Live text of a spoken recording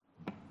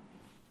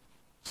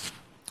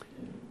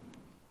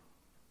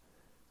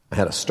I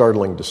had a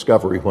startling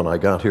discovery when I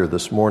got here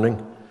this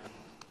morning,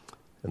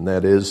 and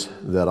that is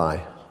that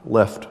I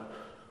left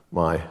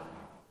my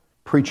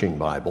preaching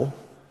Bible.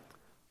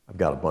 I've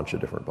got a bunch of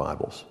different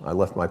Bibles. I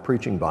left my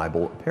preaching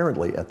Bible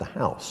apparently at the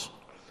house.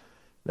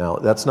 Now,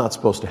 that's not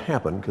supposed to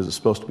happen because it's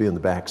supposed to be in the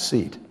back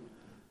seat.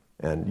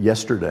 And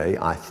yesterday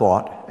I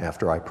thought,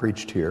 after I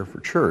preached here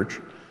for church,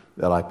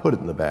 that I put it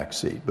in the back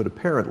seat. But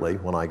apparently,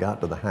 when I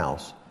got to the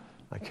house,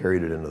 I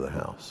carried it into the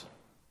house.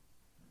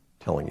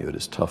 Telling you, it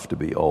is tough to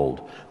be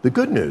old. The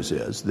good news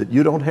is that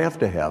you don't have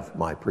to have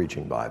my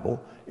preaching Bible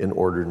in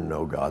order to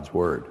know God's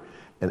Word.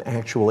 And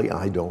actually,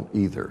 I don't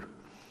either,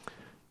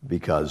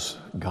 because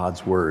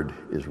God's Word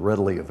is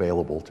readily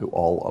available to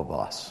all of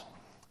us.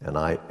 And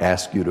I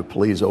ask you to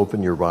please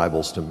open your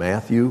Bibles to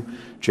Matthew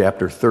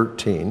chapter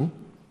 13.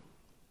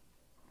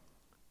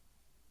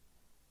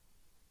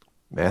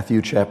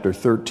 Matthew chapter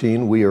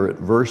 13, we are at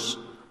verse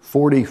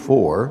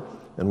 44,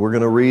 and we're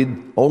going to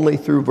read only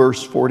through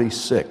verse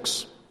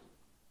 46.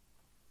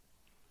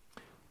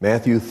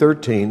 Matthew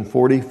 13,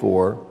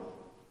 44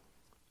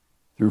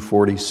 through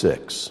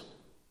 46.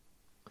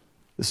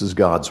 This is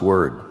God's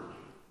Word.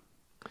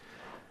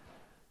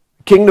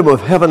 The kingdom of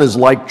heaven is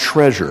like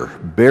treasure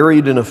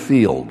buried in a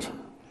field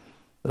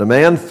that a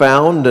man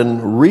found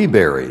and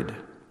reburied.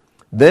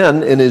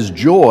 Then, in his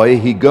joy,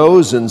 he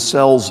goes and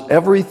sells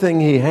everything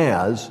he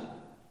has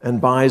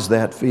and buys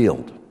that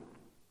field.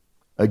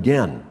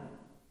 Again,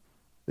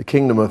 the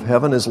kingdom of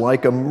heaven is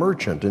like a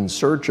merchant in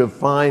search of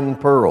fine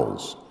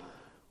pearls.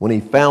 When he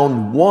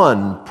found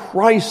one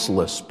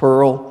priceless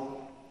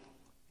pearl,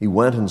 he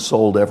went and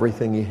sold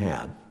everything he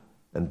had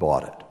and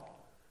bought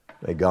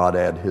it. May God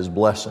add his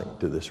blessing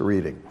to this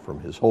reading from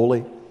his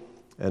holy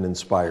and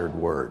inspired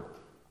word.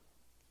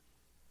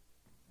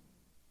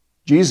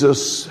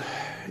 Jesus,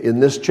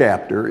 in this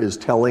chapter, is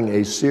telling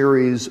a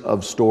series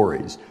of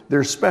stories.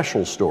 They're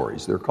special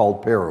stories. They're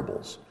called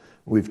parables.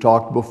 We've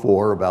talked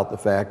before about the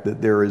fact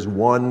that there is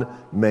one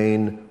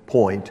main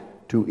point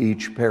to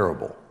each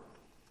parable.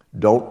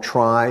 Don't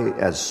try,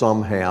 as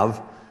some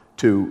have,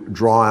 to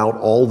draw out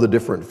all the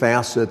different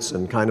facets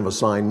and kind of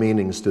assign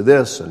meanings to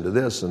this and to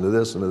this and to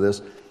this and to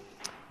this.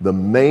 The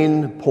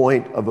main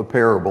point of a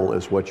parable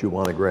is what you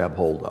want to grab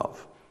hold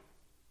of.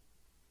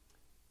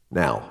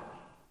 Now,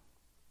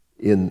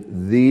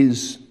 in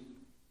these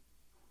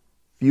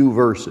few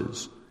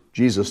verses,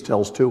 Jesus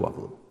tells two of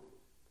them.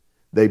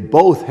 They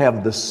both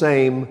have the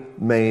same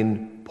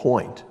main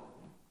point.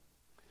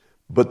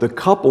 But the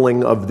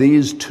coupling of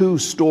these two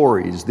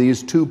stories,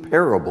 these two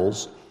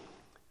parables,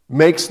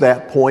 makes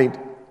that point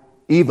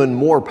even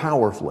more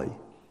powerfully.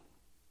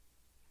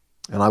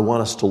 And I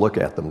want us to look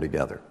at them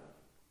together.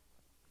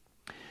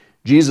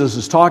 Jesus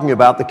is talking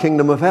about the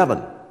kingdom of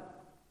heaven.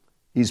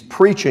 He's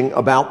preaching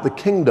about the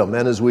kingdom.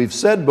 And as we've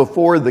said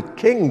before, the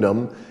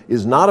kingdom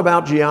is not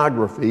about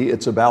geography,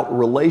 it's about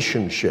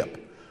relationship.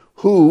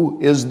 Who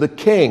is the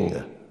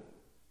king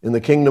in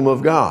the kingdom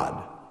of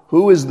God?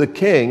 Who is the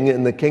king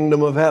in the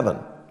kingdom of heaven?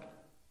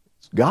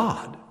 It's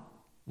God,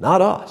 not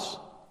us.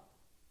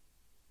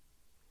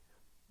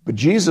 But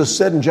Jesus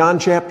said in John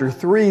chapter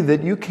 3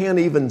 that you can't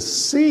even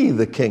see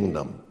the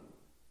kingdom,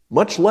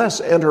 much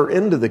less enter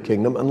into the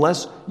kingdom,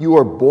 unless you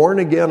are born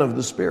again of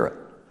the Spirit.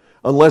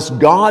 Unless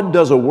God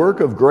does a work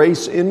of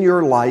grace in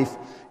your life,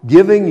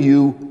 giving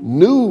you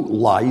new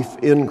life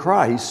in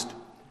Christ,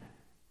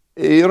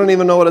 you don't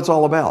even know what it's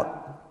all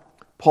about.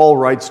 Paul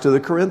writes to the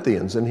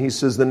Corinthians, and he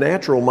says the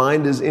natural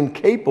mind is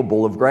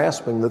incapable of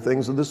grasping the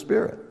things of the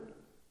Spirit.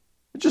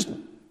 It just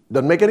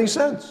doesn't make any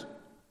sense.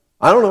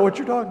 I don't know what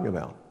you're talking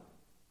about.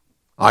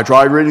 I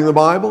tried reading the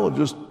Bible, it's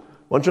just a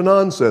bunch of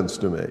nonsense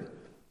to me.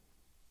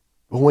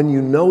 But when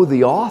you know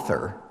the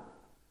author,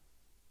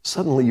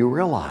 suddenly you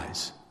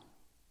realize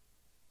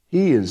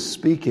he is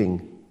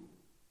speaking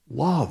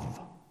love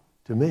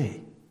to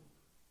me.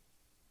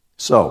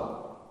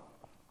 So,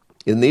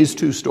 in these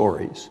two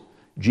stories,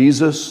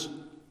 Jesus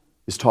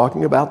is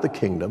talking about the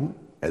kingdom,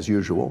 as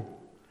usual.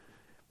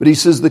 But he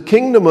says the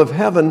kingdom of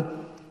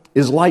heaven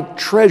is like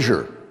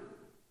treasure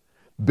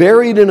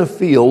buried in a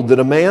field that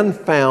a man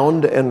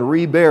found and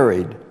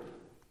reburied.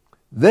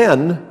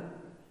 Then,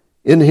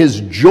 in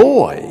his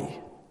joy,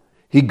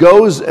 he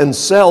goes and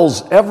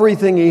sells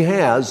everything he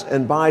has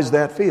and buys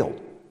that field.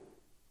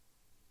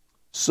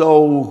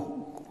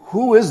 So,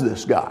 who is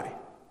this guy?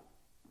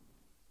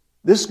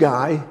 This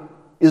guy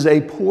is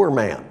a poor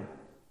man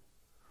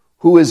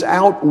who is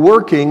out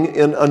working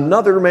in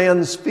another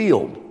man's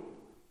field.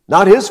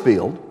 Not his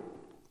field.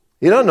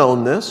 He doesn't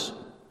own this.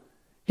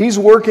 He's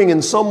working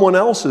in someone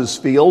else's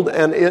field,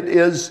 and it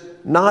is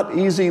not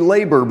easy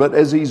labor. But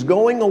as he's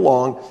going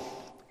along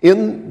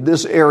in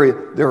this area,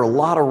 there are a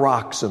lot of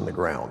rocks in the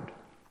ground.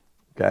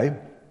 Okay?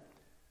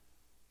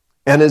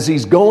 And as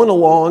he's going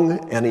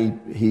along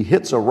and he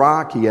hits a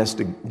rock, he has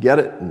to get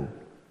it and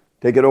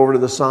take it over to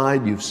the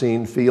side. You've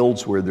seen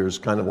fields where there's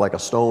kind of like a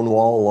stone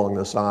wall along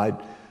the side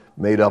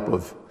made up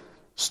of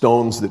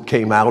stones that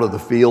came out of the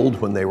field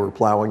when they were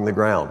plowing the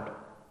ground.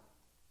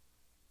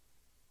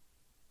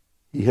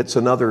 He hits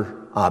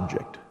another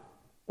object,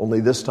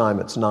 only this time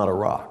it's not a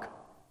rock.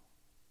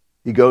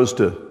 He goes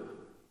to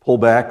pull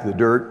back the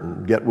dirt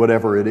and get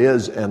whatever it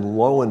is, and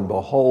lo and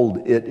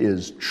behold, it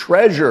is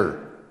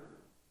treasure.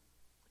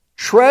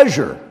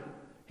 Treasure.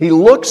 He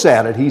looks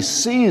at it, he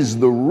sees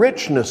the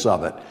richness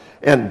of it,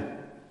 and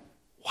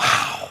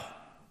wow,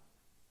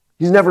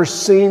 he's never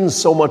seen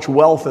so much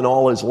wealth in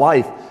all his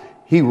life.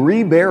 He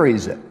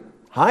reburies it,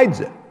 hides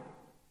it,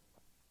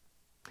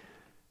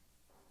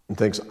 and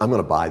thinks, I'm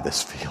going to buy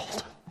this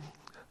field.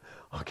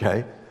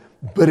 Okay?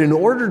 But in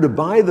order to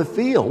buy the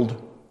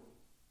field,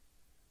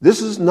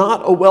 this is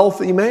not a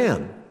wealthy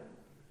man.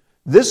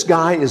 This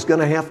guy is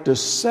going to have to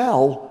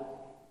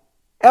sell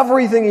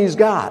everything he's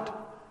got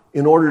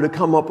in order to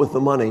come up with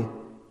the money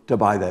to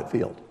buy that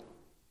field.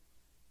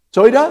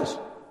 So he does.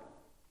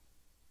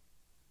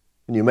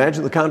 Can you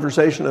imagine the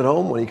conversation at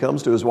home when he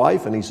comes to his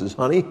wife and he says,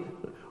 honey,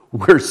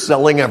 we're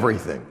selling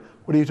everything.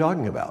 What are you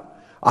talking about?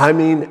 I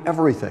mean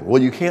everything.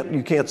 Well, you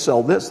can't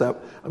sell this.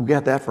 I've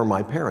got that from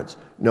my parents.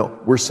 No,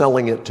 we're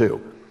selling it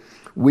too.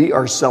 We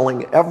are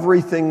selling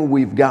everything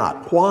we've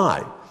got.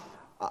 Why?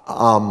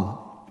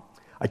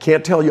 I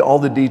can't tell you all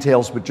the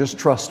details, but just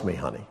trust me,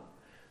 honey.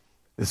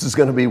 This is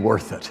going to be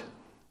worth it.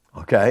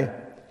 Okay?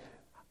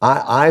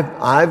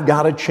 I've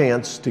got a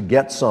chance to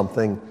get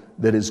something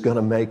that is going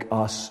to make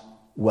us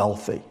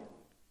wealthy.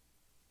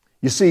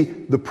 You see,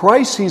 the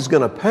price he's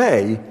going to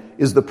pay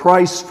is the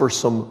price for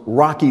some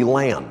rocky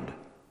land.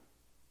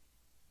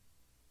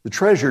 The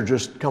treasure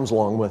just comes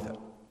along with it.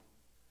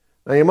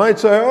 Now you might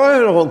say, I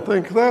don't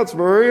think that's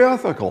very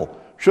ethical.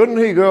 Shouldn't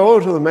he go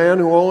to the man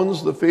who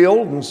owns the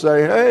field and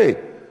say,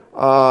 hey,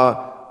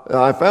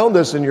 I found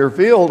this in your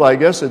field, I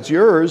guess it's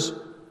yours?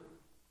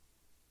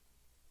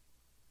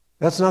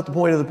 That's not the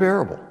point of the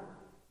parable.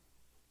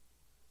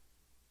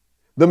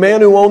 The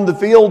man who owned the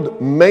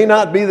field may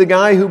not be the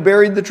guy who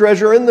buried the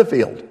treasure in the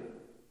field.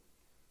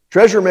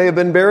 Treasure may have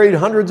been buried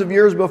hundreds of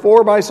years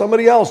before by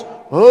somebody else.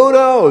 Who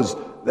knows?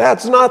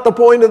 That's not the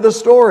point of the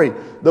story.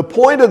 The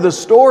point of the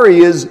story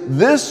is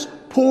this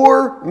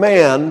poor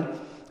man,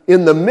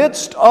 in the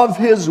midst of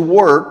his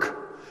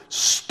work,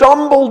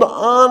 stumbled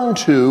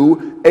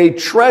onto a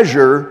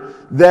treasure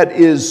that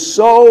is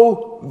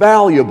so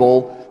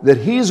valuable that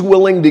he's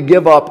willing to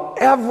give up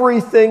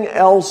everything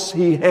else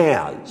he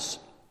has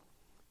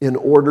in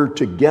order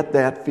to get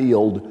that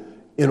field,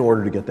 in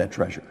order to get that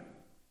treasure.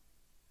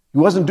 He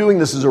wasn't doing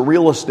this as a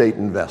real estate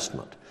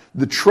investment.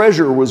 The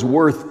treasure was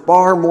worth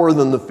far more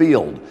than the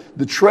field.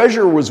 The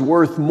treasure was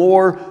worth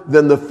more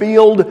than the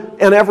field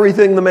and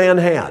everything the man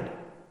had.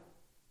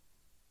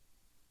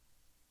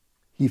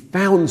 He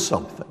found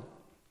something.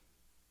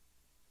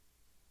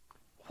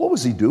 What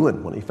was he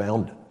doing when he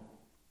found it?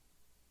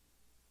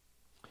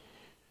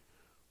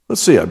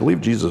 Let's see, I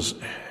believe Jesus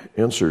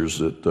answers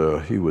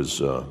that he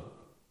was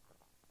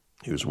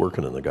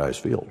working in the guy's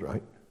field,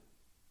 right?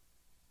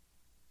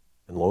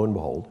 And lo and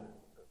behold,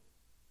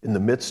 in the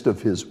midst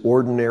of his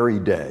ordinary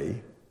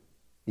day,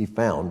 he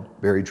found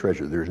buried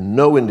treasure. There's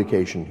no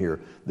indication here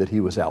that he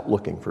was out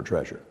looking for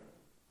treasure.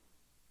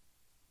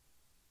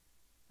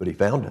 But he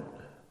found it.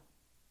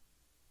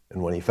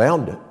 And when he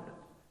found it,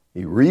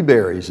 he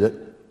reburies it,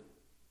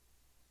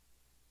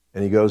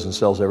 and he goes and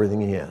sells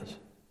everything he has.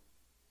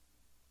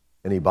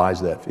 And he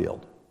buys that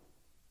field.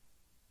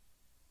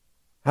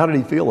 How did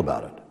he feel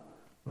about it?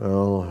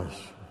 Well, I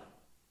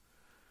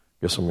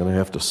guess I'm going to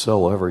have to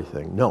sell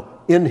everything. No,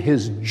 in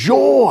his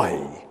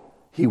joy,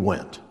 he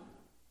went.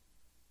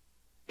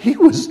 He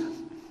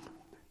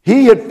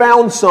had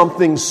found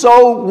something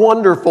so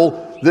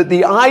wonderful that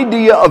the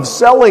idea of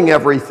selling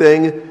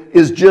everything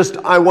is just,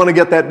 I want to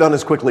get that done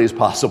as quickly as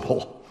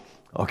possible.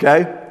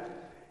 Okay?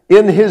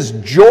 In his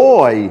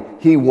joy,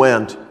 he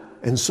went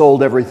and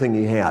sold everything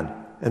he had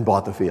and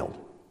bought the field.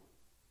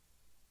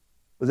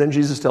 But then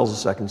Jesus tells a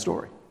second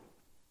story.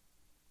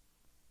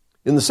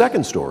 In the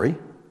second story,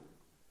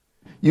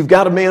 you've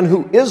got a man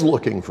who is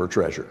looking for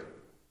treasure.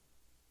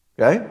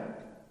 Okay?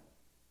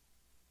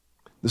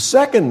 The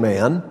second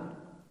man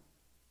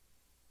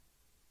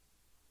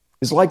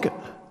is like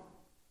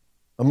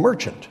a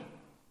merchant,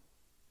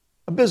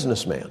 a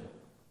businessman.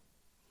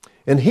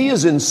 And he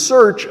is in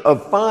search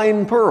of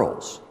fine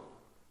pearls.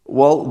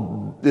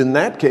 Well, in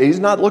that case, he's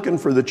not looking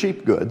for the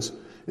cheap goods.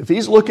 If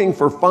he's looking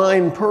for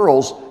fine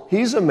pearls,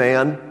 he's a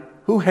man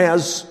who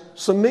has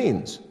some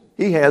means.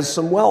 He has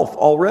some wealth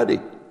already.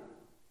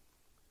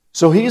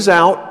 So he's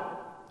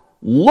out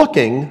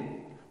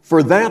looking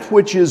for that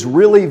which is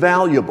really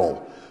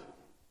valuable.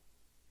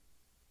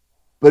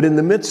 But in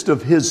the midst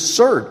of his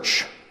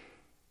search,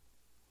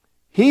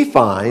 he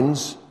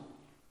finds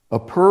a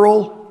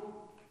pearl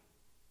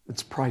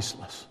that's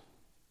priceless.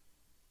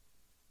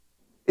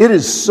 It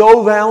is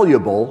so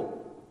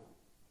valuable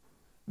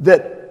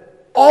that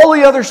all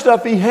the other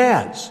stuff he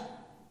has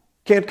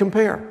can't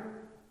compare.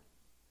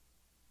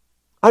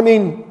 I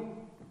mean,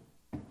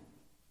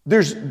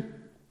 there's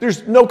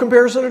no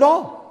comparison at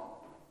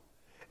all.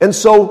 And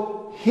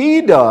so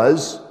he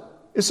does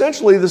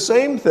essentially the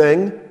same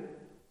thing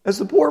as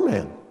the poor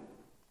man.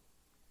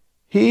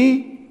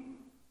 He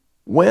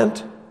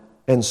went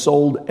and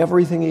sold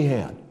everything he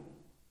had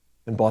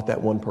and bought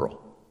that one pearl.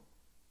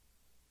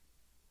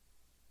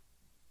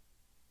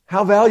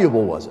 How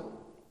valuable was it?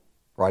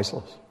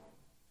 Priceless.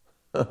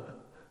 It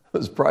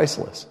was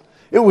priceless.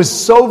 It was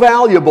so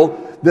valuable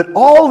that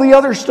all the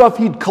other stuff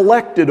he'd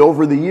collected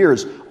over the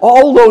years,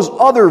 all those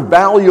other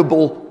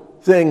valuable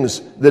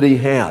things that he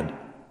had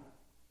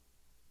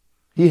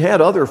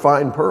other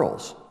fine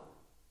pearls,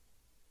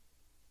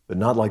 but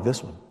not like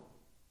this one.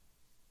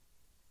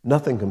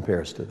 Nothing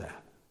compares to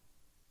that.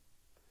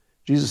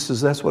 Jesus says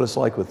that's what it's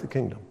like with the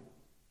kingdom.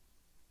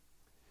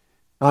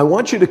 Now, I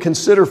want you to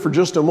consider for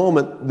just a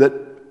moment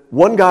that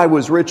one guy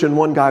was rich and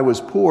one guy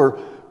was poor,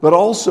 but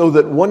also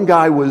that one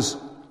guy was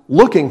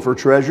looking for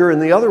treasure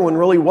and the other one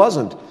really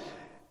wasn't.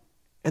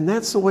 And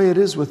that's the way it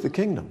is with the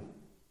kingdom.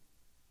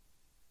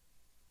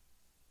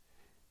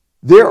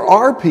 There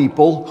are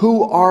people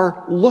who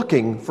are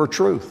looking for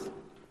truth.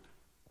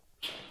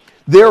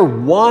 They're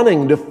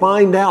wanting to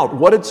find out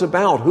what it's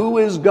about. Who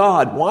is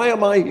God? Why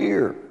am I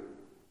here?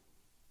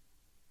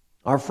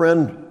 Our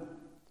friend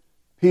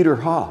Peter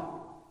Ha,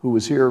 who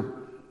was here a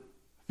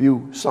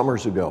few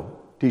summers ago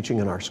teaching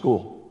in our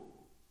school.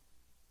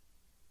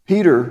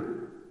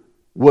 Peter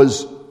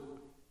was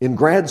in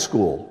grad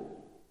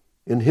school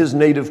in his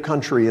native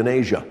country in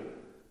Asia.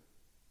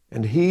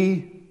 And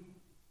he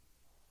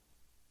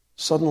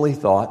suddenly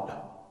thought,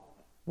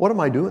 what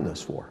am I doing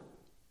this for?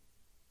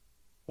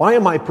 Why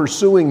am I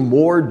pursuing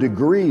more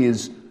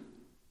degrees?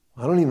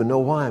 I don't even know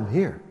why I'm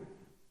here.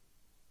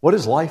 What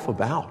is life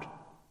about?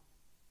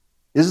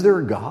 Is there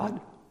a God?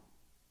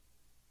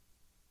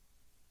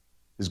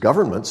 His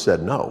government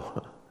said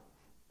no.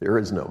 There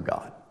is no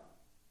God.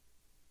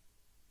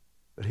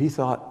 But he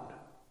thought,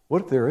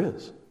 what if there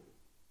is?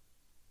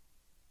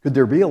 Could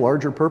there be a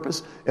larger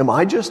purpose? Am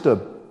I just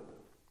a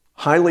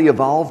highly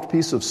evolved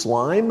piece of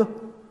slime?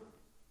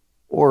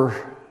 Or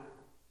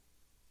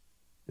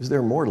is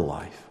there more to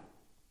life?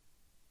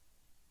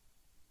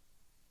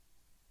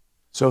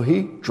 So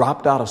he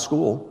dropped out of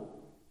school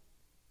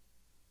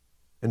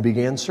and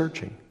began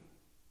searching.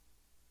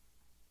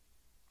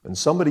 And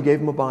somebody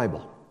gave him a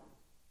Bible.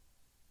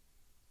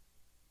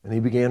 And he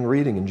began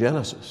reading in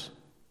Genesis.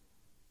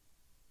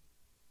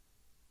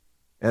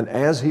 And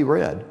as he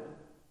read,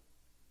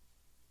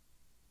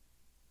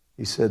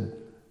 he said,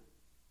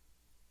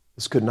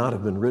 this could not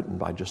have been written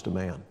by just a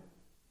man.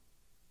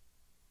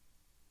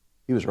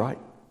 He was right.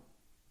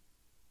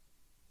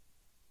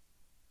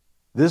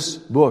 This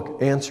book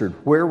answered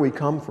where we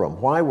come from,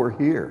 why we're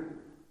here,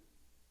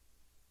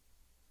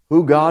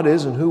 who God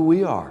is and who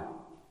we are.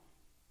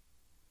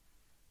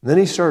 And then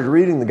he started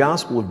reading the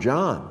Gospel of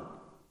John.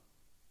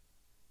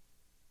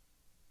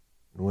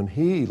 And when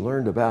he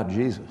learned about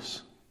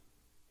Jesus,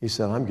 he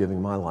said, I'm giving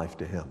my life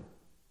to him.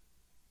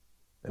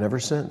 And ever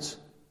since,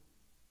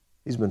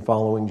 he's been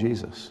following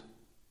Jesus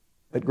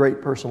at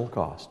great personal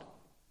cost.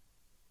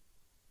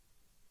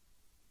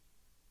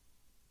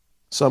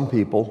 Some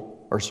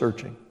people are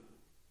searching.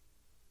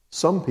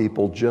 Some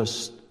people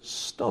just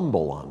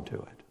stumble onto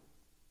it.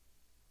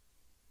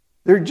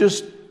 They're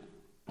just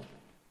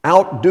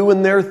out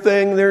doing their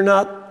thing. They're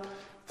not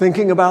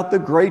thinking about the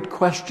great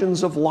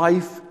questions of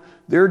life.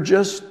 They're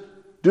just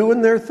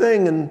doing their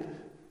thing and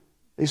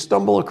they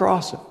stumble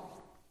across it.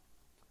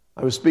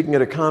 I was speaking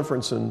at a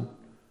conference in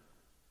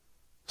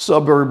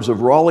suburbs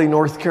of Raleigh,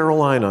 North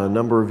Carolina a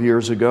number of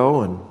years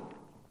ago, and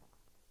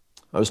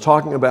I was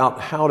talking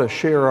about how to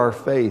share our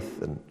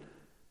faith and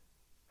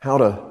how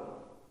to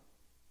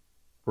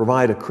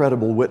provide a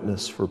credible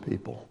witness for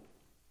people.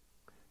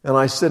 And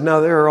I said, now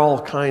there are all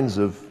kinds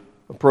of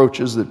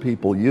approaches that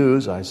people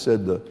use. I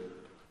said the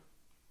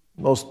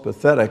most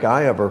pathetic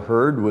I ever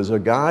heard was a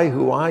guy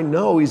who I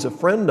know, he's a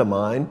friend of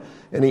mine,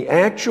 and he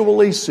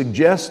actually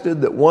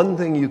suggested that one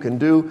thing you can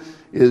do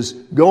is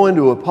go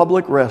into a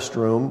public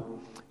restroom,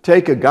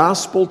 take a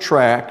gospel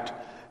tract,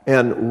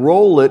 and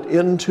roll it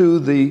into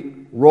the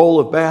roll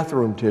of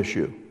bathroom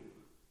tissue.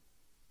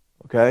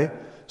 Okay?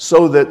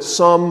 So that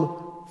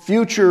some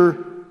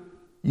future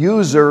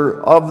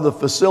user of the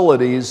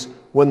facilities,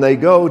 when they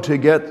go to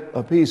get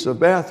a piece of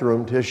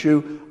bathroom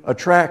tissue, a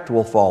tract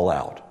will fall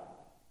out.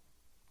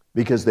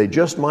 Because they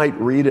just might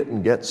read it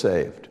and get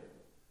saved.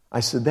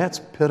 I said, that's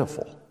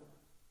pitiful.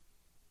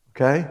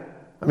 Okay?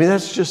 I mean,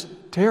 that's just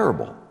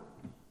terrible.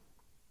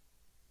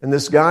 And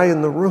this guy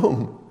in the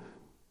room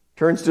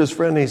turns to his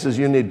friend and he says,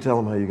 you need to tell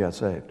him how you got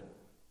saved.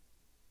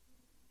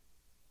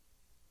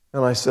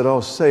 And I said,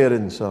 oh, say it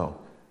isn't so.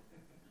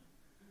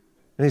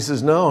 And he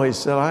says, no. He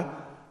said,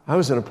 I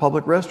was in a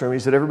public restroom. He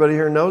said, everybody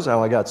here knows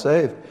how I got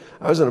saved.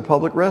 I was in a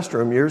public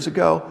restroom years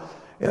ago,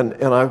 and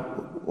I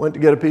went to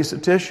get a piece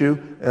of tissue,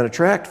 and a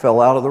tract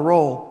fell out of the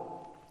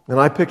roll. And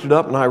I picked it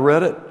up, and I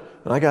read it,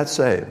 and I got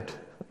saved.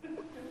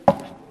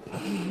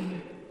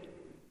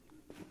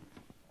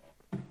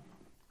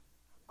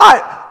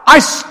 I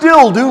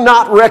still do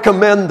not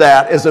recommend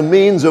that as a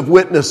means of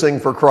witnessing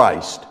for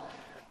Christ.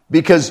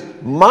 Because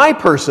my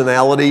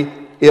personality,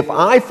 if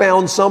I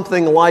found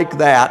something like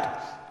that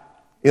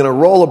in a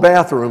roll of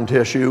bathroom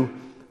tissue,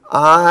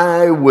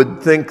 I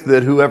would think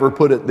that whoever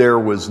put it there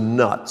was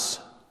nuts.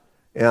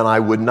 And I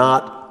would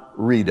not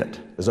read it.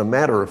 As a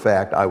matter of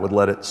fact, I would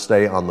let it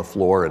stay on the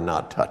floor and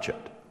not touch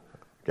it.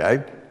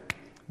 okay?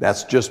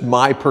 That's just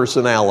my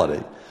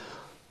personality.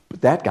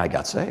 But that guy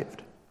got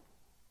saved.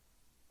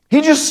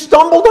 He just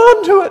stumbled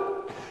onto it.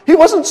 He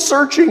wasn't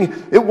searching.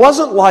 It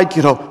wasn't like,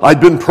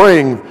 I'd been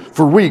praying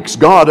for weeks,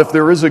 God, if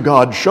there is a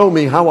God, show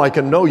me how I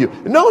can know you.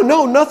 No,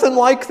 nothing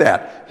like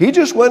that. He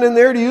just went in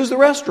there to use the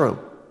restroom.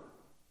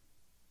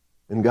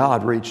 And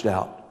God reached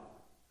out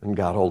and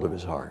got hold of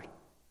his heart,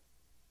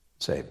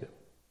 saved him.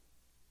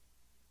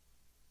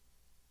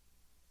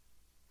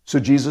 So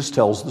Jesus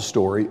tells the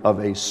story of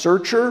a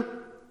searcher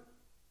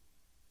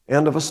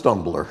and of a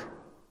stumbler.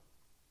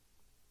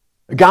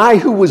 A guy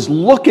who was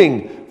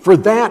looking for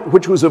that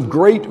which was of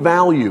great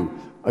value.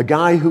 A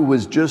guy who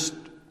was just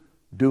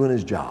doing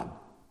his job,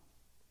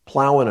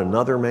 plowing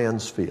another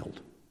man's field.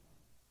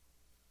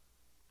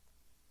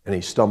 And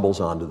he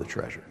stumbles onto the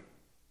treasure.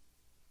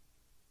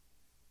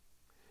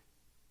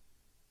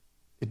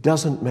 It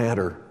doesn't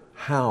matter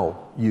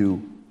how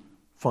you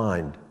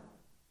find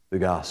the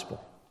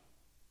gospel.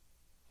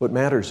 What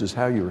matters is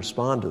how you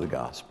respond to the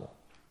gospel.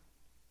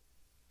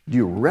 Do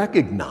you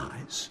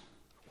recognize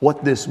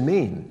what this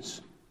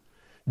means?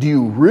 Do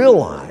you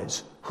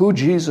realize who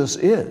Jesus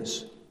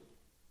is?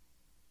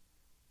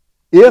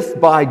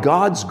 If by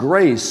God's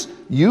grace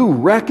you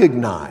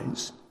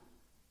recognize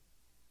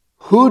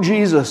who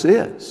Jesus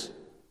is,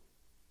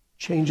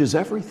 changes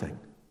everything.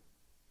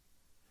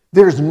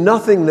 There's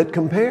nothing that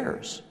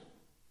compares.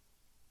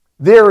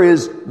 There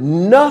is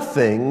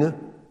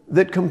nothing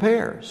that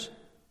compares.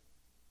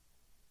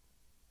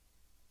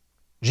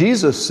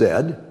 Jesus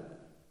said,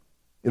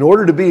 in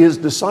order to be his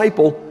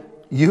disciple,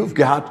 you've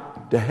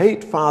got to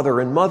hate father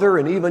and mother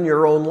and even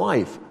your own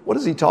life. What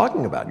is he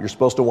talking about? You're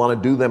supposed to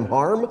want to do them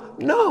harm?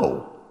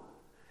 No.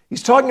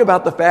 He's talking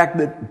about the fact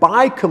that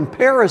by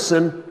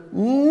comparison,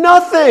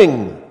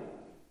 nothing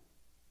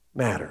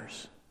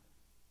matters.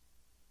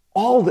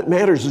 All that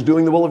matters is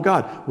doing the will of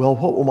God. Well,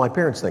 what will my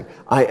parents think?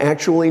 I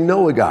actually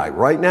know a guy.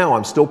 Right now,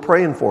 I'm still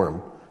praying for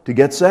him to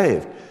get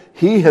saved.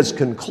 He has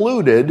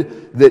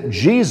concluded that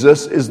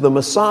Jesus is the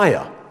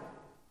Messiah.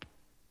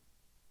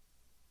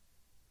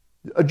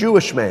 A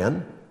Jewish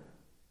man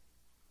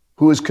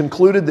who has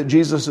concluded that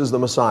Jesus is the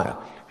Messiah.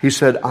 He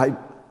said, I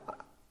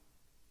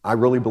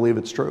really believe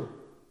it's true.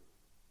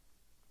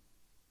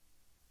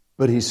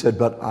 But he said,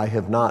 but I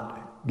have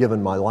not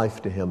given my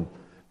life to him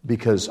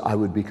because I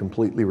would be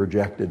completely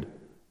rejected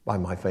by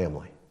my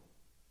family.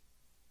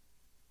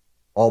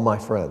 All my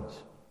friends.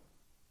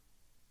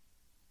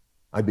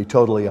 I'd be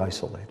totally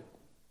isolated.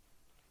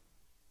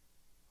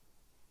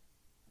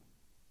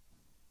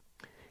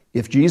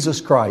 If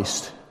Jesus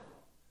Christ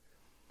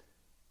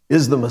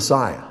is the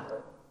Messiah,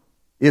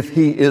 if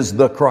he is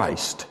the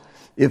Christ,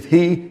 if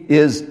he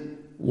is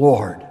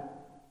Lord,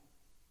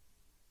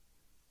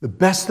 the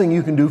best thing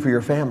you can do for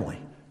your family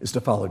is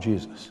to follow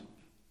Jesus.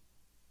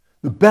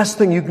 The best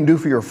thing you can do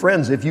for your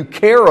friends, if you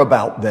care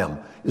about them,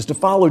 is to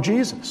follow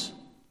Jesus.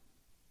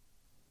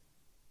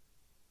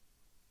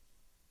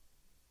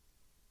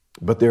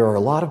 But there are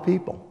a lot of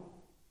people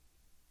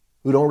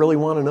who don't really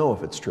want to know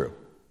if it's true.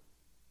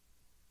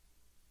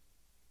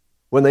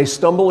 When they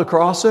stumble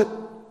across it,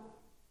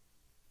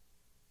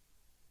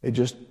 they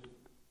just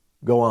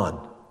go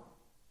on.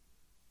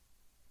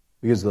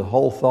 Because the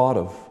whole thought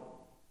of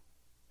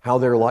how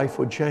their life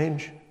would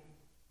change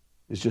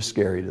is just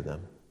scary to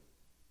them.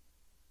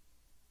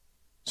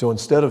 So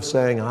instead of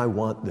saying, I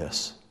want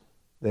this,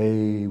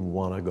 they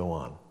want to go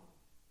on.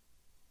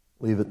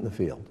 Leave it in the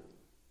field.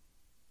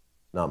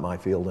 Not my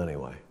field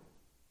anyway.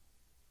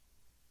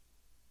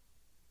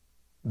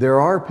 There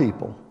are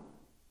people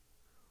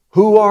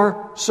who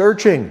are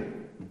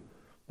searching,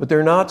 but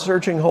they're not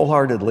searching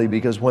wholeheartedly,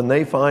 because when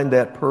they find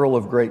that pearl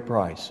of great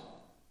price,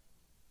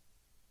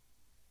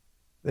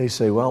 they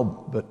say, well,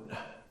 but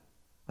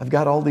I've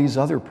got all these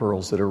other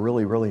pearls that are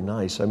really, really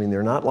nice. I mean,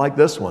 they're not like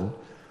this one,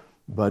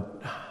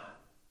 but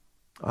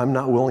I'm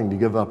not willing to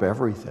give up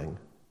everything.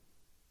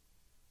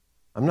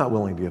 I'm not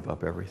willing to give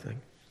up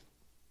everything.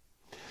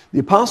 The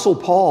Apostle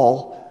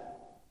Paul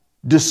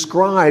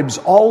describes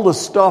all the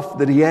stuff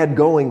that he had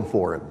going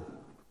for him.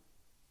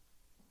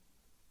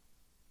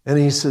 And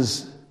he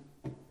says,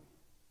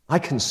 I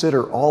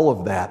consider all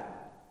of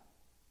that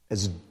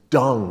as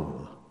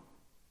dung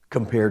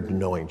compared to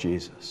knowing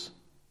Jesus.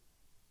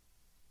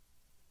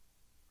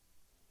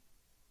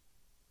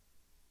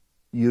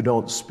 You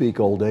don't speak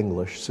Old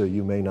English, so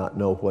you may not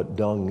know what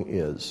dung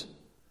is.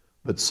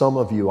 But some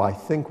of you, I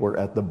think, were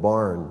at the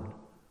barn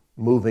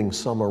moving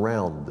some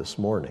around this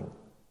morning.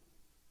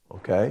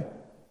 Okay?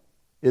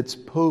 It's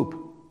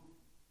poop.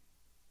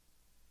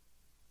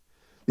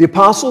 The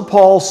Apostle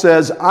Paul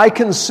says, I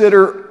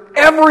consider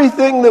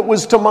everything that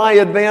was to my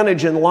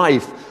advantage in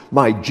life,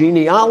 my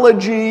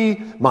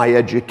genealogy, my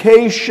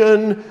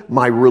education,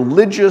 my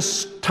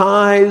religious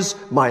ties,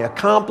 my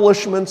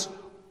accomplishments,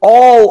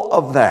 all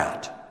of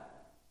that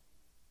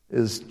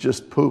is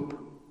just poop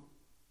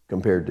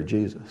compared to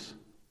Jesus.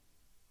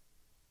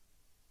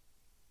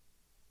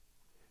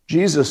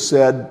 Jesus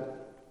said,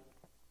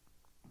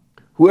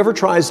 whoever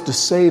tries to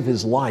save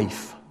his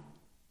life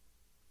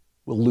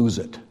will lose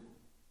it.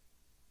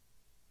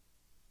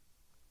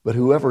 But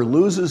whoever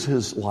loses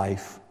his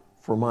life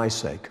for my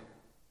sake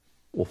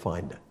will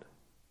find it.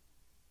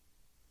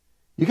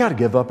 You got to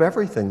give up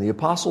everything. The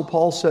Apostle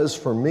Paul says,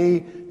 for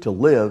me to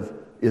live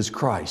is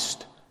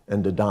Christ,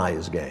 and to die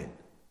is gain.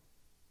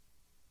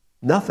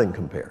 Nothing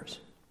compares.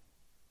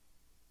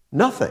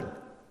 Nothing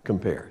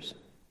compares.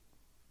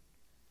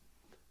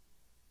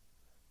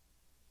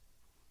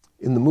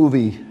 In the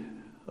movie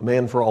A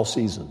Man for All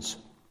Seasons,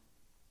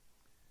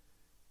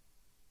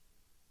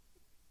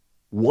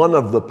 one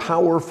of the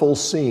powerful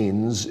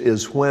scenes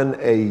is when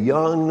a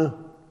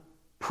young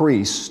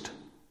priest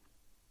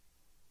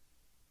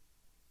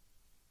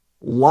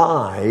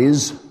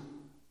lies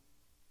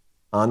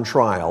on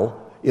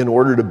trial in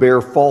order to bear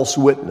false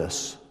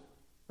witness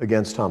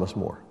against Thomas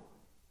More.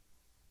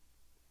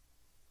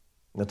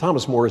 Now,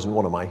 Thomas More isn't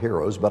one of my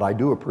heroes, but I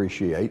do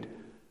appreciate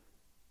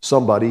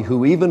somebody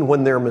who, even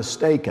when they're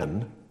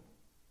mistaken,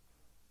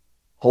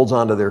 holds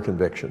on to their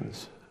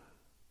convictions.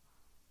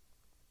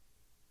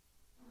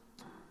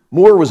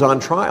 Moore was on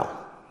trial.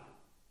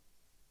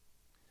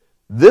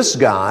 This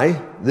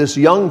guy, this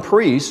young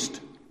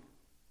priest,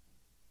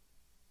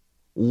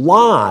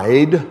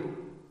 lied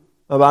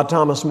about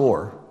Thomas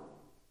More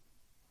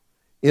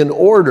in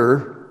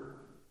order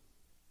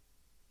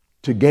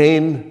to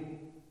gain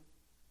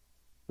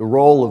the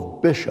role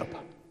of bishop,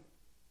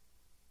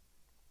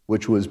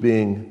 which was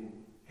being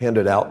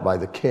handed out by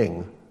the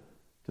king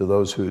to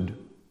those who'd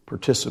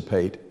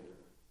participate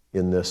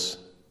in this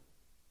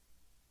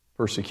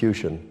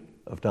persecution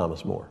of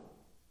Thomas More.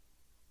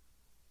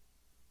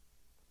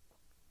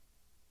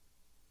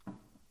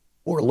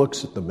 Moore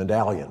looks at the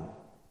medallion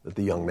that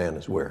the young man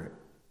is wearing.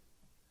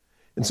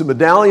 It's a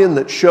medallion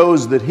that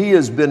shows that he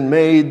has been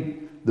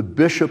made the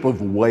Bishop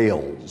of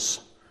Wales,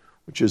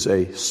 which is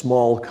a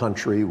small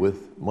country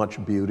with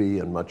much beauty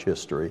and much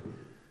history,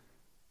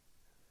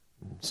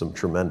 some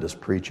tremendous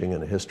preaching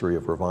and a history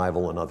of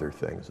revival and other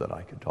things that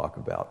I could talk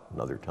about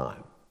another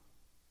time.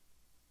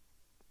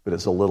 But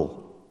it's a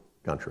little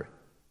country,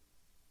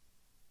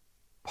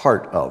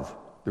 part of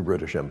the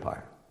British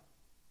Empire.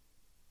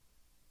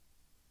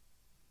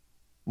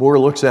 Moore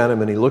looks at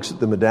him and he looks at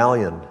the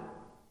medallion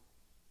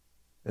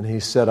and he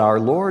said, "Our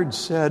Lord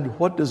said,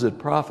 what does it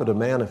profit a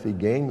man if he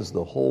gains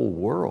the whole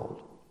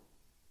world?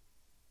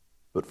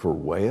 But for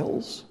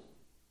Wales?"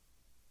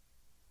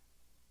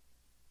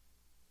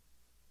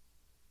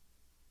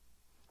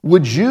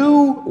 Would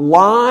you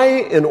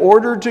lie in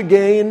order to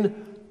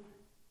gain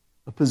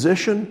a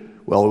position?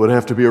 Well, it would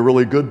have to be a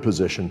really good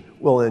position.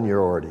 Well, then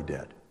you're already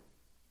dead.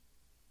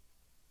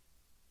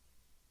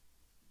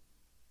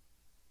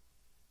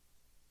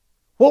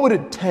 What would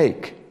it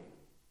take?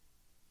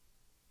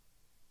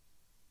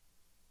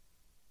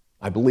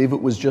 I believe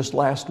it was just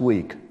last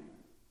week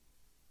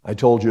I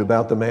told you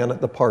about the man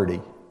at the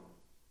party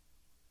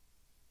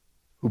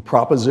who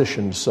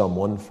propositioned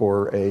someone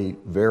for a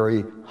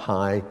very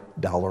high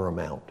dollar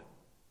amount.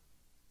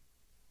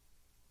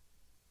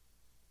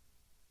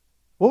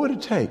 What would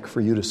it take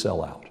for you to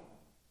sell out?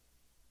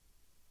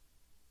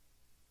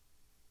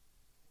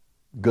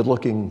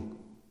 Good-looking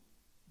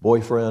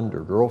boyfriend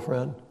or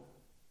girlfriend?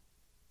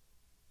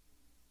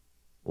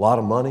 A lot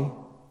of money?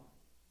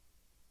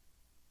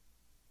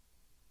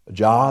 A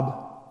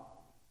job?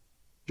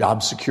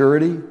 Job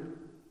security?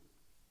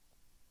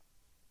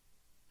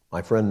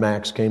 My friend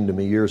Max came to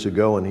me years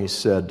ago and he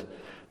said,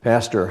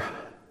 "Pastor,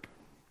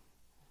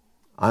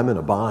 I'm in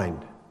a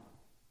bind.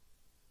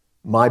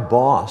 My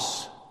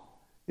boss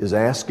is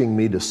asking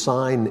me to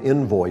sign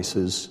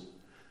invoices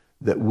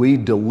that we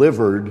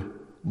delivered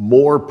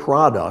more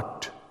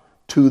product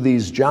to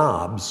these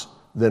jobs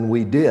than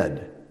we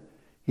did.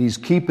 He's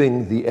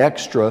keeping the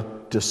extra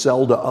to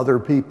sell to other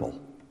people."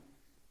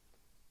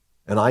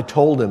 And I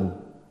told him,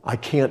 I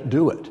can't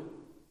do it.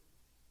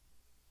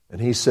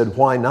 And he said,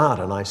 "Why not?"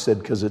 And I said,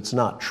 "Because it's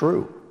not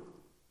true."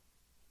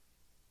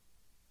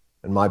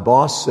 And my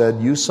boss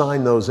said, "You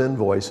sign those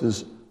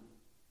invoices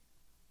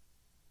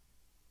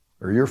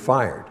or you're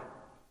fired."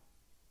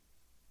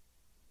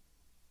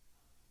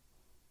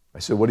 I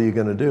said, "What are you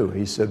going to do?"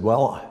 He said,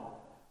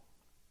 "Well,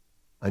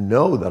 I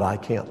know that I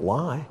can't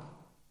lie,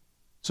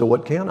 so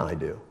what can I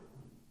do?"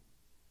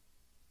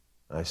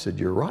 I said,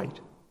 "You're right.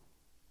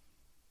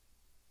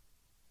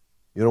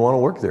 You don't want to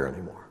work there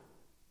anymore."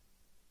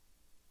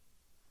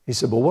 He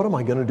said, "Well, what am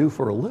I going to do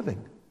for a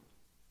living?"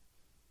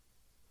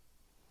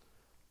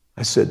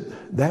 I said,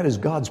 "That is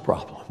God's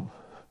problem.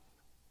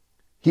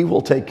 He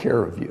will take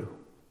care of you."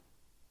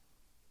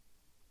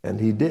 And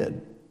he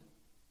did.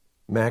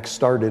 Max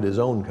started his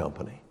own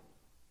company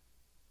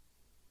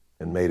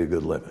and made a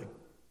good living.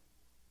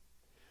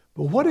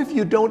 But what if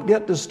you don't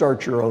get to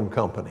start your own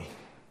company?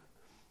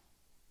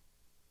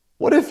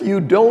 What if you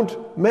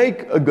don't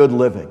make a good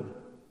living?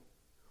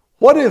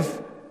 What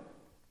if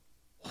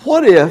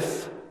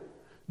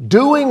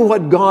doing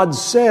what God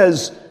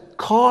says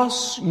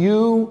costs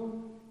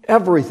you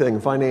everything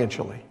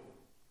financially?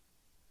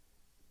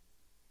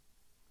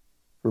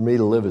 For me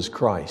to live as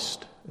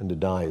Christ and to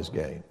die as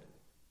gain.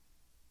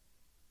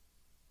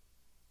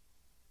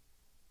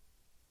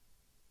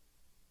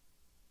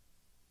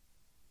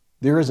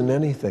 There isn't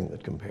anything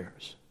that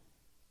compares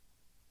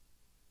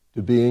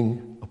to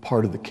being a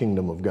part of the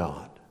kingdom of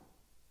God,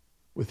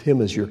 with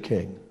Him as your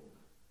King,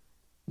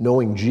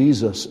 knowing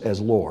Jesus as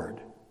Lord,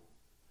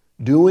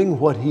 doing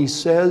what He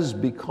says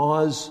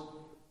because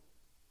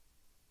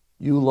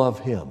you love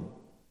Him,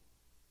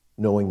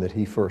 knowing that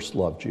He first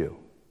loved you.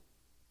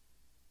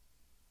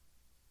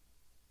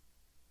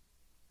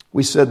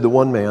 We said the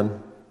one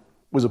man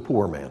was a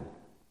poor man,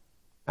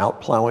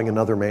 out plowing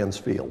another man's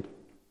field.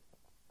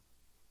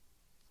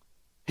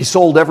 He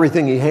sold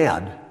everything he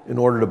had in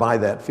order to buy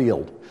that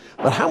field.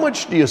 But how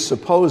much do you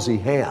suppose he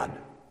had?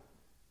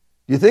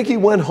 Do you think he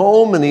went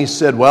home and he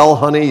said, well,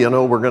 honey,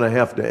 we're going to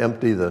have to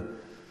empty the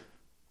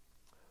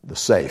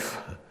safe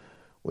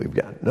we've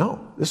got?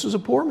 No, this was a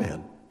poor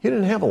man. He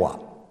didn't have a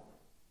lot.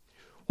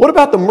 What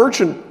about the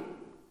merchant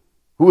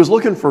who was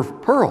looking for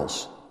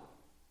pearls?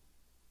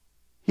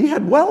 He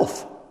had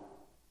wealth.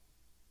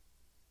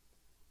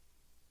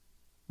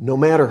 No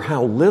matter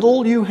how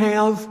little you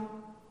have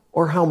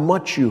or how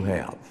much you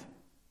have,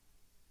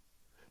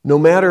 no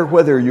matter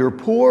whether you're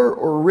poor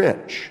or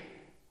rich,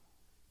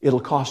 it'll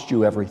cost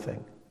you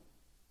everything.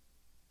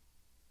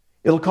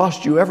 It'll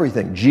cost you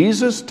everything.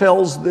 Jesus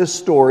tells this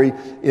story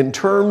in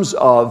terms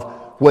of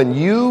when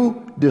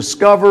you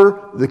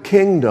discover the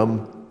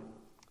kingdom,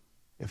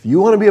 if you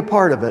want to be a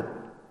part of it,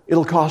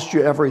 it'll cost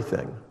you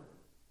everything.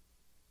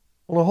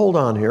 Well, hold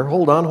on here.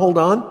 Hold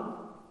on.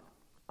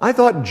 I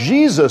thought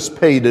Jesus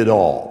paid it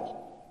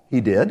all.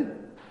 He did.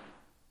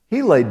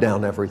 He laid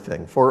down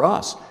everything for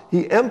us.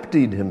 He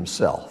emptied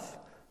Himself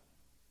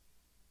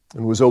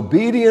and was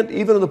obedient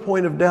even to the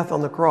point of death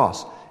on the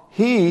cross.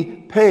 He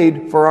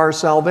paid for our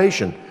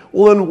salvation.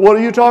 Well, then what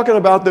are you talking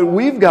about that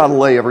we've got to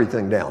lay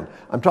everything down?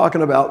 I'm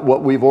talking about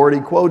what we've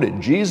already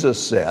quoted.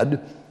 Jesus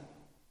said,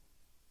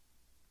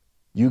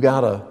 you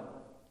got to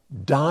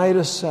die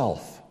to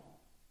self.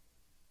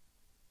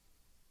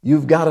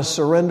 You've got to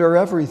surrender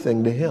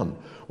everything to Him.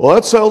 Well,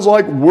 that sounds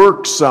like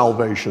works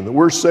salvation, that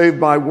we're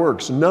saved by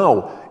works.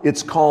 No,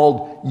 it's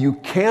called you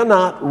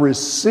cannot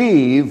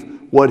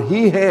receive what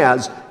He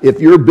has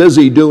if you're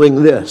busy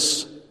doing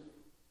this.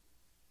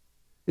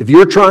 If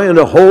you're trying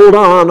to hold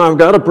on, I've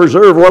got to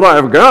preserve what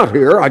I've got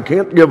here. I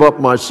can't give up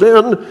my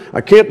sin.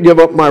 I can't give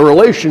up my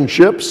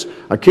relationships.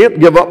 I can't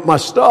give up my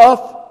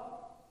stuff.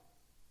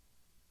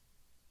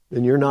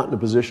 Then you're not in a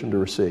position to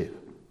receive.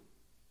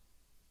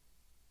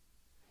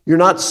 You're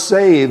not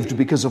saved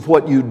because of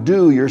what you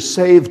do. You're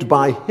saved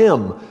by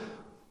Him.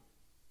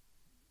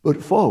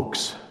 But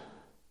folks,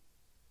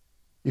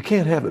 you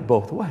can't have it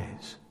both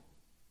ways.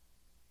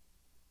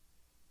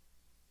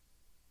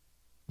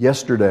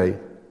 Yesterday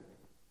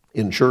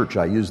in church,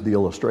 I used the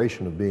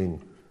illustration of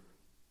being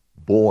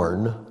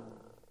born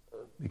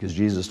because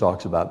Jesus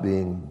talks about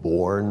being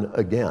born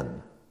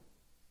again.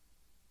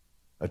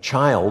 A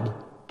child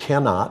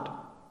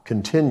cannot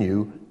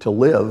continue to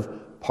live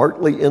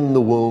partly in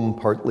the womb,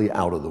 partly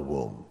out of the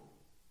womb.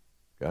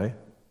 Okay?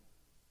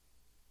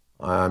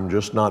 I'm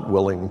just not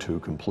willing to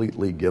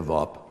completely give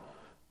up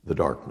the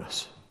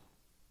darkness.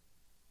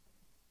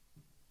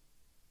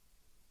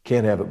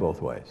 Can't have it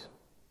both ways.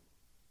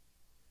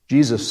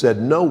 Jesus said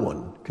no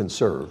one can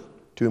serve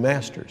two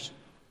masters.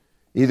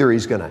 Either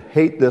he's going to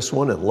hate this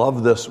one and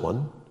love this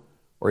one,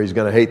 or he's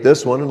going to hate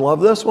this one and love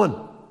this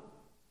one.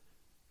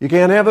 You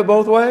can't have it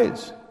both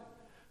ways.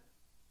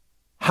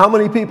 How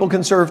many people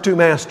can serve two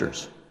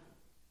masters?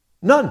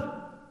 None.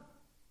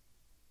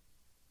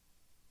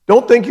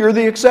 Don't think you're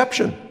the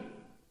exception.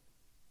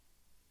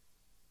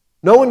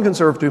 No one can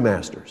serve two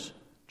masters.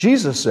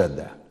 Jesus said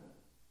that.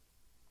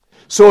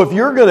 So if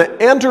you're going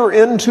to enter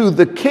into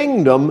the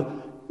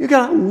kingdom, you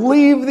got to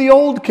leave the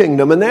old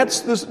kingdom. And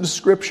that's the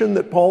description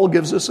that Paul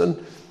gives us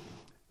in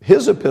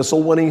his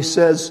epistle when he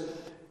says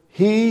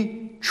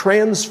he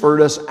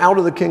transferred us out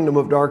of the kingdom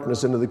of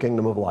darkness into the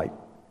kingdom of light,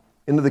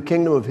 into the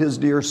kingdom of His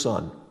dear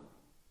Son.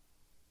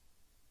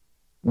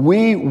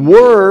 We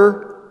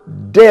were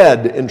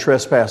dead in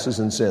trespasses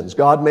and sins.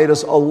 God made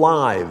us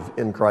alive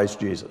in Christ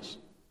Jesus.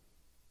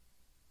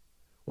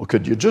 Well,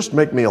 could you just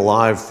make me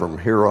alive from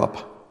here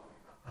up?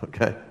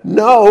 Okay.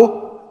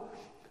 No,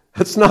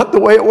 that's not the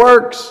way it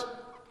works.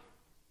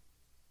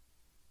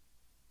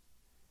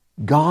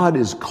 God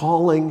is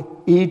calling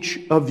each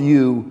of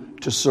you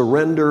to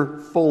surrender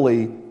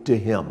fully to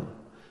Him,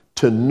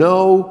 to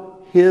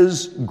know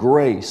His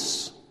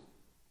grace.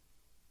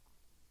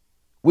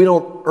 We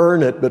don't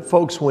earn it, but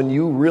folks, when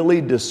you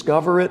really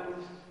discover it,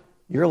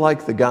 you're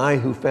like the guy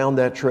who found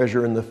that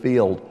treasure in the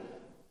field.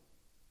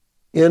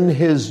 In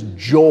his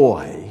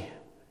joy,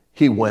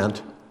 he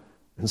went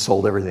and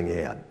sold everything he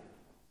had.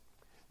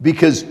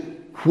 Because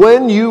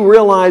when you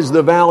realize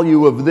the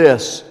value of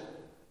this,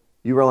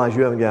 you realize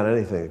you haven't got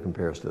anything that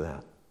compares to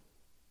that.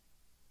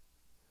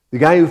 The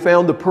guy who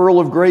found the pearl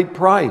of great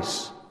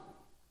price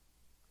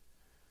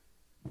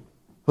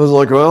was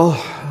like, well,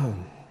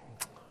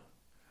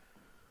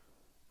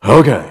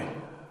 okay,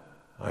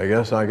 I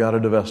guess I got to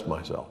divest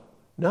myself.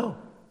 No,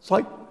 it's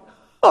like,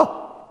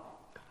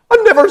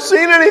 I've never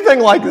seen anything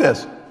like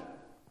this.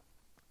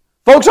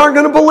 Folks aren't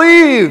going to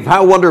believe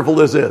how wonderful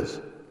this is.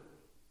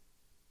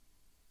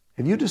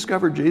 Have you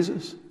discovered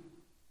Jesus?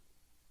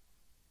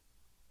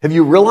 Have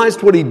you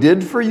realized what he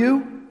did for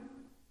you?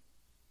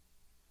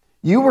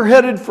 You were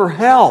headed for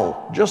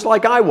hell, just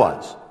like I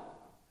was.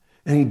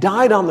 And he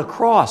died on the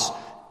cross,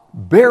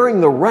 bearing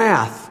the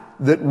wrath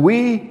that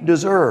we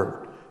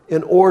deserved,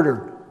 in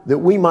order that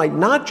we might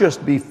not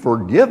just be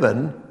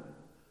forgiven,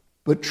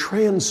 but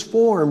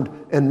transformed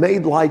and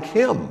made like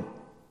him,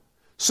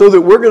 so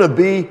that we're going to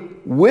be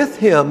with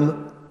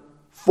him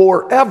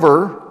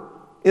forever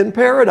in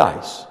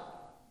paradise.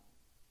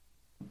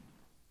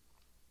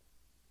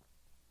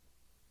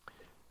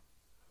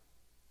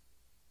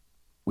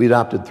 We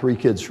adopted 3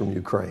 kids from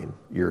Ukraine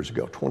years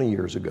ago, 20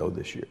 years ago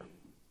this year.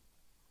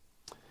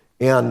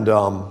 And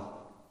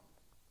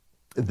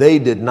they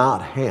did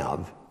not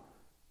have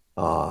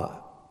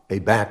a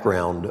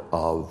background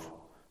of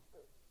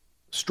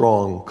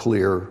strong,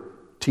 clear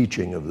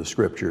teaching of the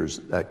Scriptures,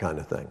 that kind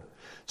of thing.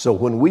 So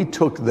when we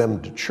took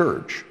them to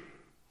church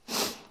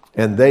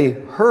and they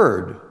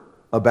heard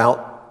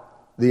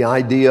about the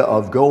idea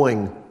of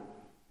going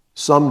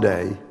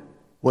someday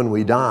when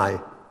we die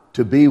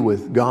to be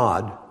with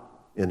God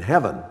in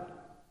heaven,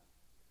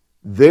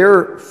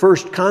 their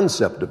first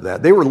concept of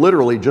that, they were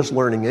literally just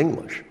learning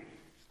English.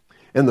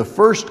 And the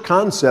first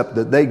concept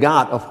that they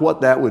got of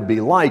what that would be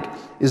like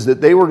is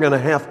that they were going to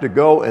have to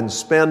go and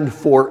spend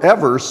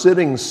forever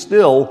sitting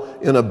still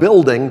in a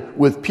building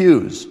with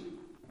pews.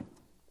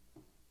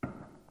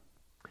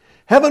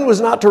 Heaven was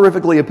not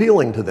terrifically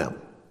appealing to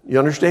them. You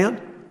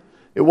understand?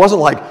 It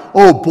wasn't like,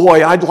 oh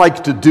boy, I'd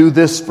like to do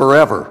this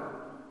forever.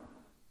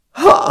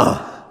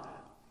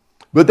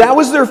 But that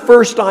was their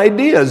first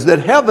idea, is that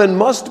heaven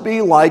must be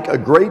like a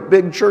great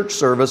big church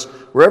service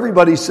where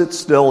everybody sits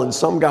still and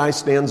some guy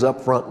stands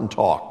up front and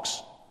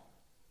talks,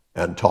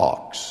 and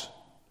talks,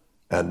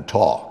 and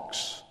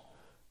talks,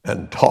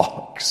 and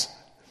talks.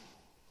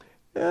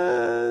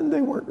 And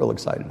they weren't real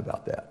excited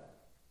about that.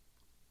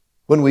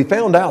 When we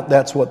found out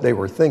that's what they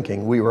were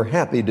thinking, we were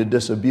happy to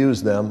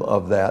disabuse them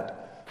of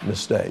that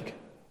mistake.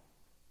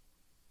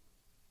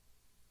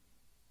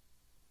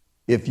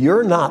 If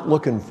you're not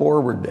looking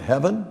forward to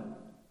heaven,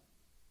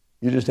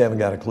 you just haven't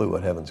got a clue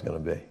what heaven's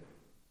going to be.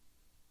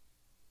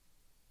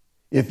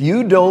 If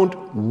you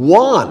don't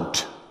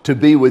want to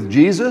be with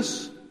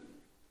Jesus,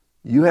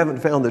 you haven't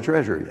found the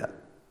treasure yet.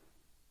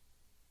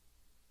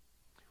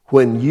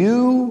 When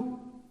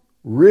you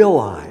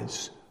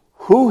realize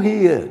who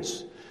he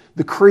is,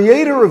 the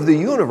creator of the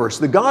universe,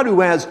 the God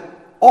who has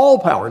all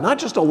power, not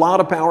just a lot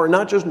of power,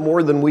 not just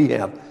more than we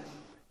have.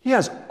 He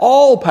has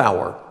all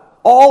power,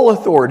 all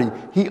authority.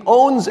 He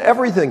owns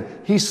everything.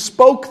 He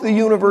spoke the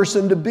universe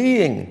into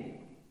being.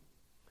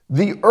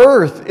 The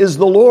earth is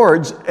the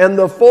Lord's and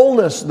the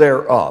fullness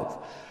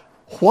thereof.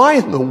 Why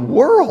in the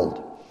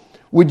world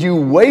would you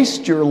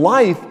waste your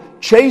life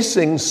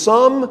chasing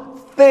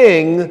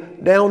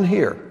something down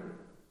here?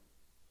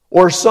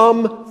 Or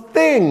some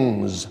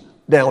things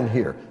down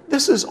here?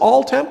 This is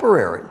all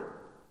temporary.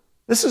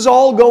 This is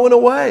all going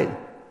away.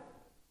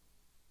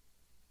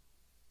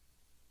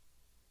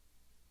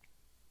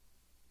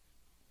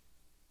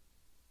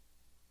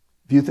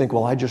 If you think,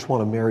 well, I just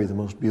want to marry the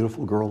most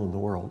beautiful girl in the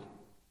world,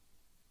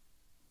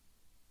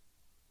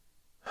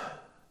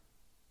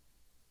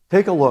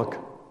 take a look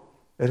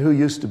at who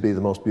used to be the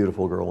most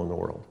beautiful girl in the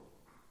world.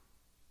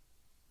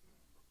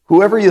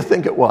 Whoever you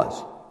think it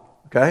was,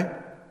 okay?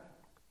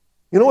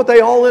 You know what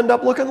they all end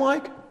up looking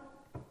like?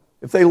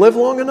 If they live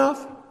long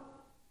enough?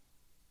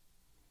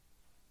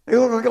 They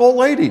look like old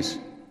ladies.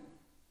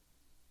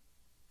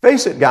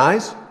 Face it,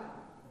 guys.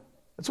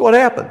 That's what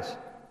happens.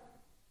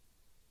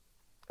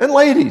 And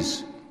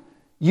ladies,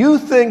 you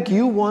think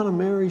you want to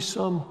marry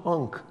some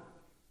hunk.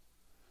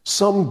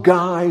 Some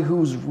guy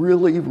who's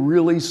really,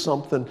 really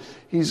something.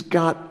 He's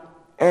got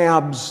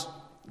abs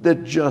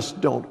that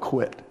just don't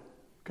quit.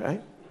 Okay?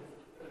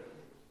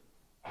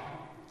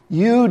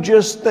 You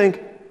just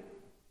think,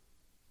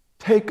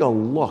 take a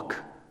look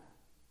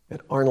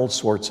at Arnold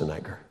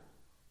Schwarzenegger.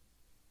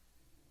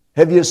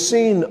 Have you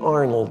seen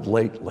Arnold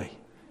lately?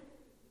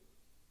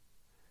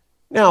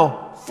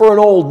 Now, for an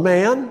old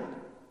man,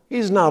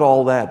 he's not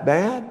all that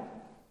bad.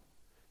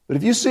 But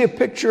if you see a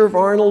picture of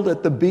Arnold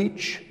at the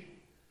beach,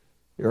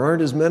 there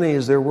aren't as many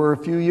as there were a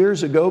few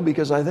years ago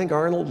because I think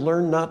Arnold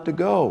learned not to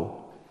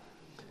go.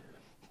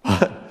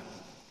 But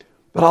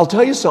I'll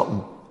tell you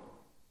something.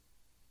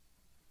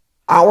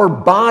 Our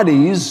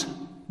bodies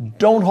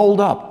don't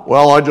hold up.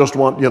 Well, I just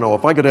want,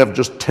 if I could have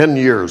just 10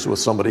 years with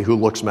somebody who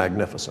looks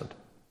magnificent.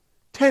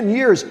 10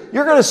 years,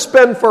 you're going to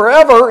spend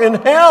forever in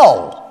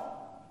hell.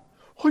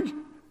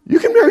 You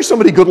can marry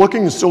somebody good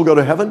looking and still go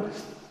to heaven.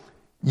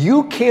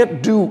 You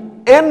can't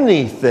do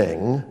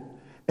anything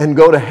and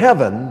go to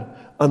heaven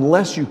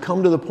unless you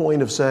come to the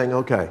point of saying,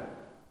 okay,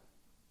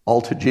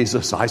 all to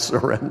Jesus I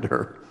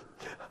surrender.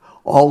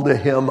 All to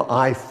him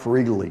I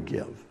freely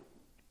give.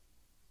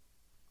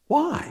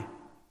 Why?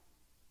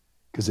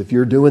 Because if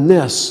you're doing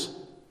this,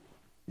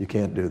 you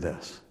can't do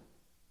this.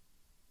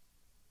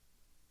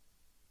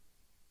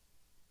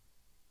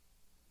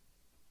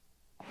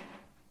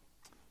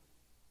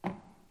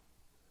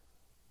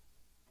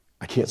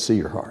 I can't see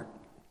your heart.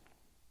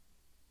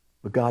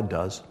 But God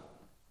does.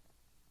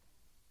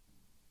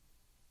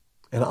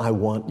 And I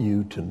want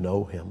you to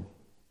know him.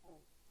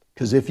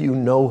 Because if you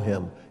know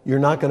him, you're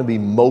not going to be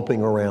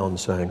moping around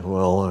saying,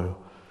 well,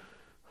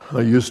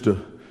 I used to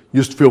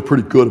feel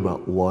pretty good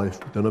about life,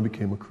 but then I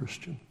became a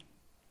Christian.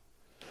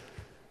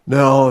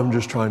 Now I'm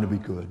just trying to be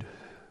good.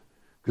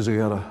 Because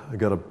I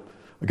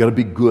gotta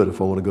be good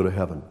if I want to go to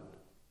heaven.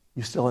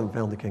 You still haven't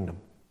found the kingdom.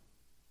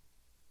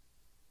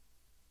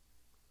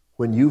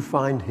 When you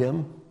find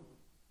him,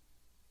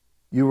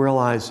 you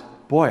realize,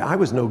 boy, I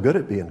was no good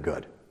at being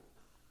good.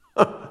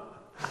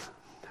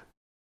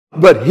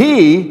 But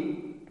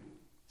he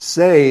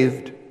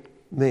saved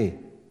me.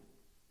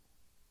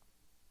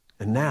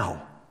 And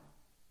now,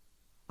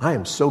 I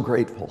am so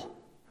grateful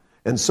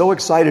and so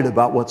excited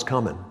about what's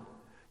coming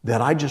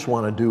that I just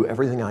want to do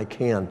everything I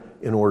can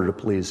in order to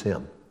please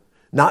him.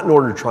 Not in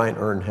order to try and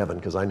earn heaven,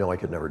 because I know I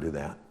could never do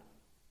that.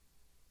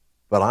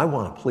 But I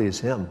want to please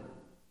him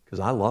because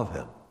I love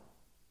him.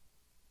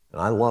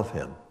 And I love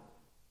him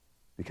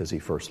because he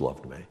first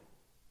loved me.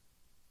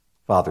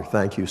 Father,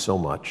 thank you so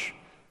much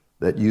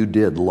that you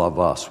did love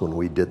us when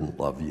we didn't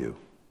love you.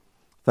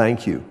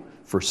 Thank you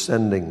for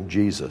sending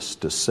Jesus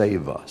to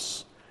save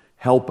us.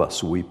 Help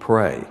us, we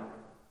pray,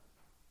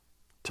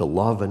 to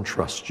love and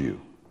trust you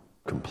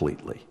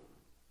completely.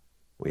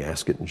 We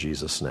ask it in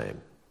Jesus'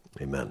 name.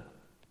 Amen.